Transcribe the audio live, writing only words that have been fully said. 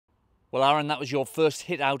Well, Aaron, that was your first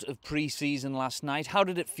hit out of pre-season last night. How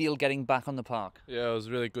did it feel getting back on the park? Yeah, it was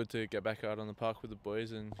really good to get back out on the park with the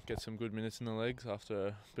boys and get some good minutes in the legs after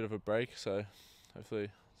a bit of a break. So hopefully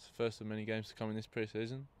it's the first of many games to come in this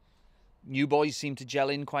pre-season. New boys seem to gel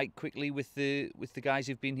in quite quickly with the guys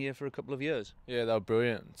who've been here for a couple of years. Yeah, they were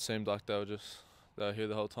brilliant. It seemed like they were here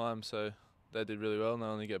the whole time, so they did really well and they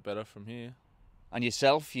only get better from here. And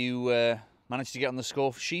yourself, you managed to get on the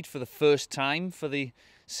score sheet for the first time for the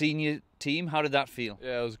senior team. How did that feel?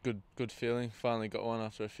 Yeah, it was a good feeling. Finally got one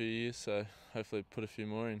after a few years, so hopefully put a few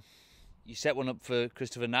more in. You set one up for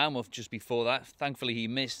Christopher Naumuff just before that. Thankfully he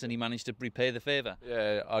missed and he managed to repay the favour.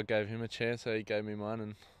 Yeah, I gave him a chance, so he gave me mine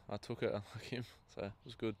and I took it, unlike him, so it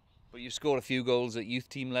was good. But you've scored a few goals at youth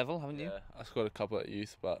team level, haven't you? Yeah, I scored a couple at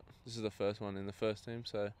youth, but this is the first one in the first team,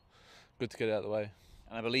 so good to get it out of the way.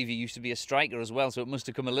 And I believe you used to be a striker as well, so it must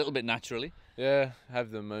have come a little bit naturally. Yeah, I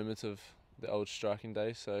have the moments of the old striking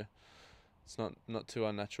days, so it's not too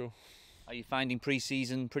unnatural. Are you finding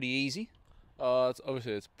pre-season pretty easy?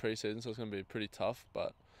 Obviously it's pre-season, so it's going to be pretty tough,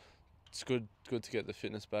 but it's good to get the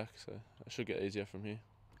fitness back, so it should get easier from here.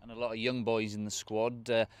 And a lot of young boys in the squad.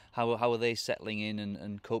 How are they settling in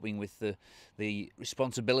and coping with the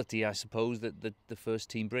responsibility, I suppose, that the first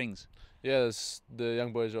team brings? Yeah, the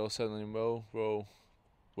young boys are all settling in well. We're all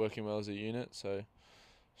working well as a unit, so it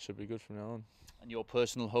should be good from now on. And your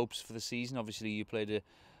personal hopes for the season? Obviously you played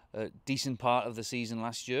a decent part of the season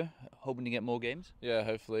last year, hoping to get more games? Yeah,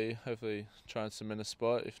 hopefully try and cement a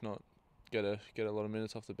spot, if not get a lot of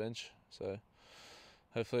minutes off the bench, so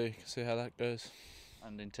hopefully see how that goes.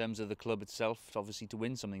 And in terms of the club itself, obviously to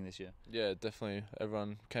win something this year? Yeah, definitely.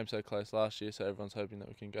 Everyone came so close last year, so everyone's hoping that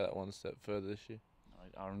we can go that one step further this year. All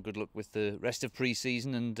right, Aaron, good luck with the rest of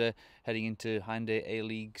pre-season and heading into Hyundai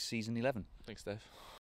A-League Season 11. Thanks, Dave.